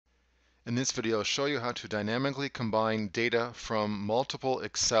In this video, I'll show you how to dynamically combine data from multiple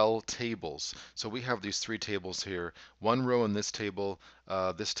Excel tables. So we have these three tables here. One row in this table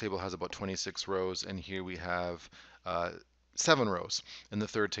has about 26 rows, and here we have 7 rows in the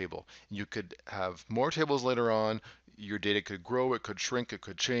third table. You could have more tables later on. Your data could grow, it could shrink, it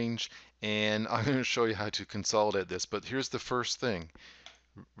could change, and I'm going to show you how to consolidate this. But here's the first thing.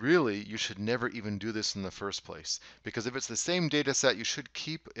 Really, you should never even do this in the first place, because if it's the same data set, you should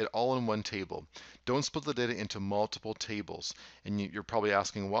keep it all in one table. Don't split the data into multiple tables. And you're probably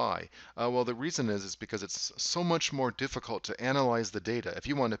asking why. Well, the reason is because it's so much more difficult to analyze the data. If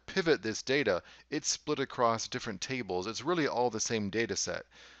you want to pivot this data, it's split across different tables. It's really all the same data set.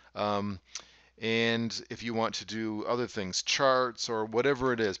 And if you want to do other things, charts or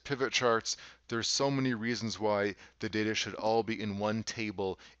whatever it is, pivot charts, there's so many reasons why the data should all be in one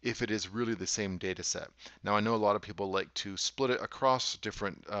table if it is really the same data set. Now, I know a lot of people like to split it across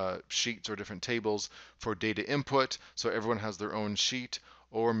different sheets or different tables for data input, so everyone has their own sheet.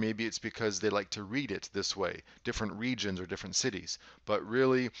 Or maybe it's because they like to read it this way, different regions or different cities. But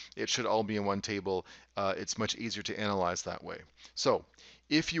really, it should all be in one table. It's much easier to analyze that way. So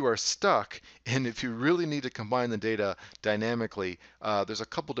if you are stuck and if you really need to combine the data dynamically, there's a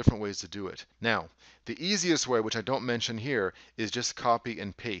couple different ways to do it. Now, the easiest way, which I don't mention here, is just copy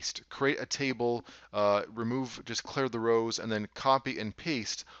and paste. Create a table, just clear the rows, and then copy and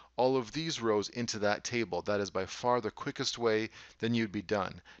paste all of these rows into that table. That is by far the quickest way, then you'd be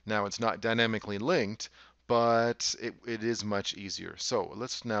done. Now, it's not dynamically linked, but it is much easier. So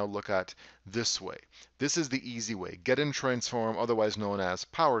let's now look at this way. This is the easy way. Get and transform, otherwise known as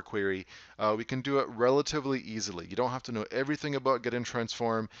Power Query. We can do it relatively easily. You don't have to know everything about get and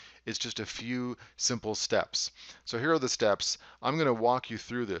transform. It's just a few simple steps. So here are the steps. I'm going to walk you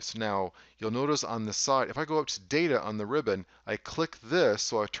through this. Now, you'll notice on the side, if I go up to data on the ribbon, I click this,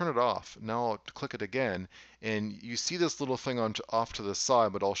 so I turn it off. Now I'll click it again, and you see this little thing off to the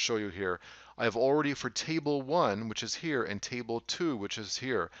side, but I'll show you here. I've already, for table 1, which is here, and table 2, which is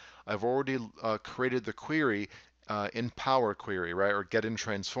here, I've already created the query in Power Query, right, or get and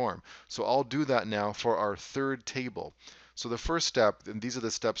transform. So I'll do that now for our third table. So the first step, and these are the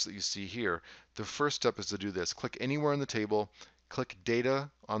steps that you see here, the first step is to do this. Click anywhere in the table, click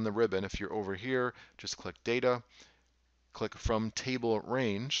Data on the ribbon. If you're over here, just click Data, click From Table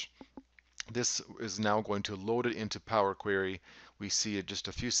Range. This is now going to load it into Power Query. We see it just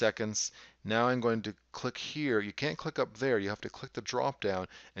a few seconds. Now I'm going to click here. You can't click up there. You have to click the drop down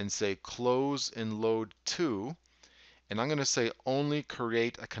and say Close and Load To. And I'm going to say only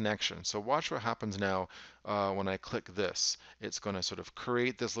create a connection. So watch what happens now when I click this. It's going to sort of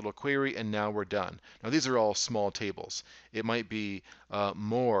create this little query, and now we're done. Now these are all small tables. It might be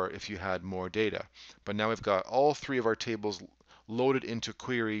more if you had more data. But now we've got all three of our tables loaded into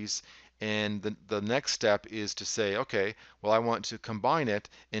queries. And the next step is to say, okay, well, I want to combine it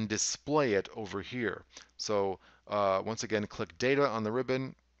and display it over here. So once again, click Data on the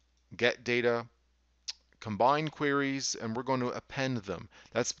ribbon, Get Data, Combine Queries, and we're going to append them.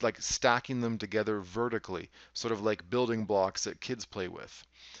 That's like stacking them together vertically, sort of like building blocks that kids play with.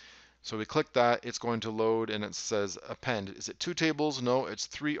 So we click that, it's going to load, and it says append. Is it 2 tables? No, it's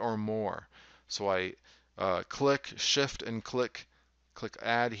 3 or more. So I click, shift, and click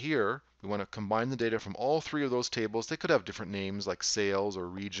add here. We want to combine the data from all 3 of those tables. They could have different names like sales or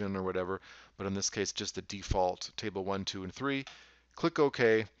region or whatever, but in this case just the default table 1, 2, and 3. Click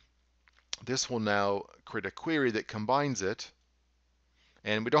OK. This will now create a query that combines it,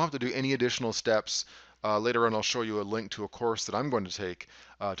 and we don't have to do any additional steps. Later on I'll show you a link to a course that I'm going to take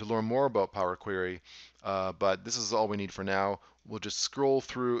to learn more about Power Query, but this is all we need for now. We'll just scroll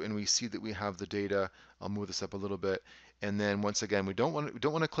through and we see that we have the data. I'll move this up a little bit. And then once again, we don't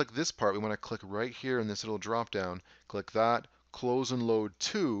want to click this part. We want to click right here in this little drop down. Click that, close and load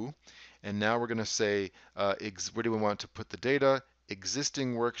to, and now we're going to say where do we want to put the data?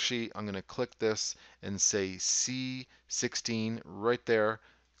 Existing worksheet. I'm going to click this and say C16 right there.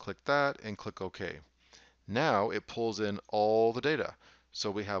 Click that and click OK. Now it pulls in all the data. So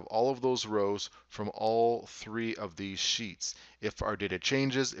we have all of those rows from all 3 of these sheets. If our data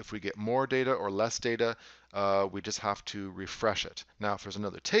changes, if we get more data or less data, we just have to refresh it. Now, if there's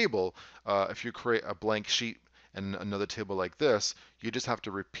another table, if you create a blank sheet and another table like this, you just have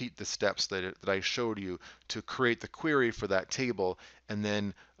to repeat the steps that I showed you to create the query for that table, and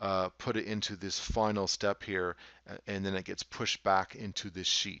then put it into this final step here, and then it gets pushed back into this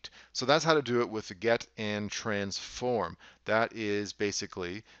sheet. So that's how to do it with the get and transform. That is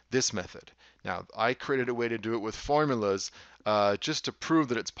basically this method. Now, I created a way to do it with formulas just to prove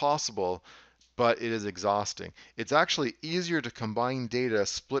that it's possible. but it is exhausting. It's actually easier to combine data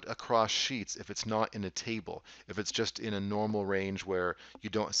split across sheets if it's not in a table, if it's just in a normal range where you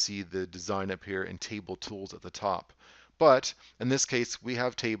don't see the design up here in table tools at the top. But in this case, we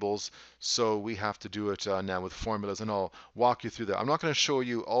have tables, so we have to do it now with formulas, and I'll walk you through that. I'm not going to show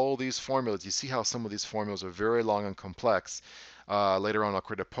you all these formulas. You see how some of these formulas are very long and complex. Later on, I'll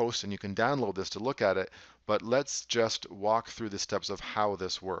create a post, and you can download this to look at it. But let's just walk through the steps of how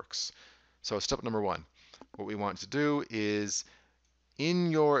this works. So step number one, what we want to do is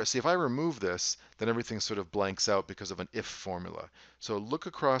see if I remove this, then everything sort of blanks out because of an if formula. So look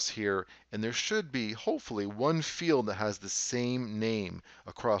across here, and there should be hopefully one field that has the same name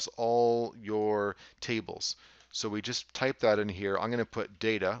across all your tables. So we just type that in here. I'm going to put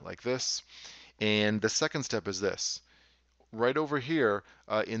data like this. And the second step is this. Right over here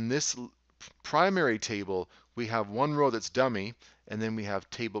in this primary table, we have one row that's dummy, and then we have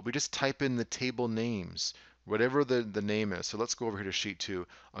table. We just type in the table names, whatever the name is. So let's go over here to sheet 2.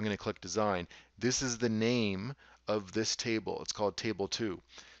 I'm going to click design. This is the name of this table. It's called table 2.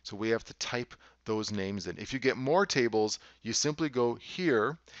 So we have to type those names in. If you get more tables, you simply go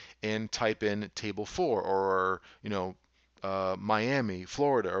here and type in table 4, or Miami,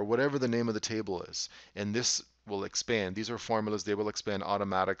 Florida, or whatever the name of the table is. And this will expand. These are formulas. They will expand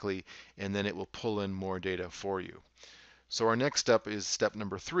automatically, and then it will pull in more data for you. So our next step is step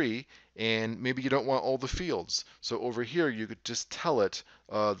number 3, and maybe you don't want all the fields. So over here, you could just tell it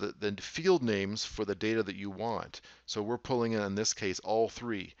the field names for the data that you want. So we're pulling in this case, all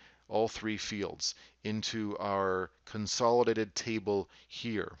three fields into our consolidated table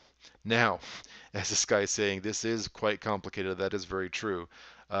here. Now, as this guy is saying, this is quite complicated. That is very true.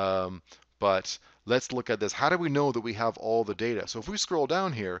 But let's look at this. How do we know that we have all the data? So if we scroll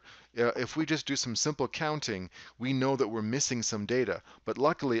down here, if we just do some simple counting, we know that we're missing some data. But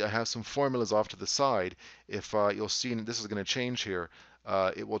luckily, I have some formulas off to the side. If you'll see, this is going to change here,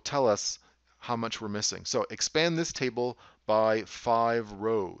 it will tell us how much we're missing. So expand this table by 5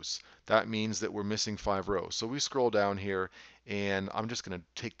 rows. That means that we're missing 5 rows. So we scroll down here, and I'm just going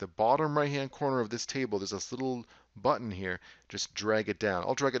to take the bottom right-hand corner of this table. There's this little button here. Just drag it down.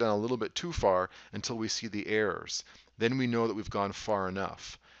 I'll drag it down a little bit too far until we see the errors. Then we know that we've gone far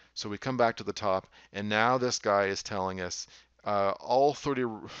enough. So we come back to the top, and now this guy is telling us all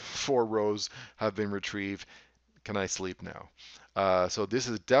 34 rows have been retrieved. Can I sleep now? So this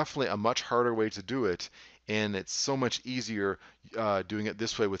is definitely a much harder way to do it, and it's so much easier doing it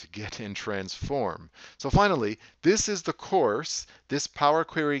this way with get and transform. So finally, this is the course, this Power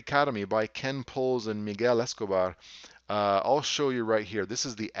Query Academy by Ken Puls and Miguel Escobar. I'll show you right here. This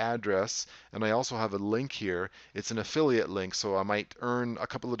is the address, and I also have a link here. It's an affiliate link, so I might earn a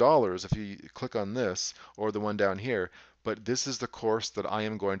couple of dollars if you click on this or the one down here. But this is the course that I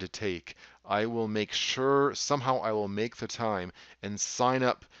am going to take. I will make sure somehow I will make the time and sign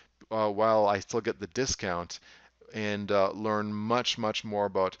up while I still get the discount, and learn much more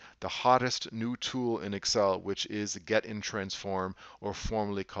about the hottest new tool in Excel, which is Get and Transform, or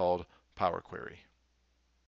formerly called Power Query.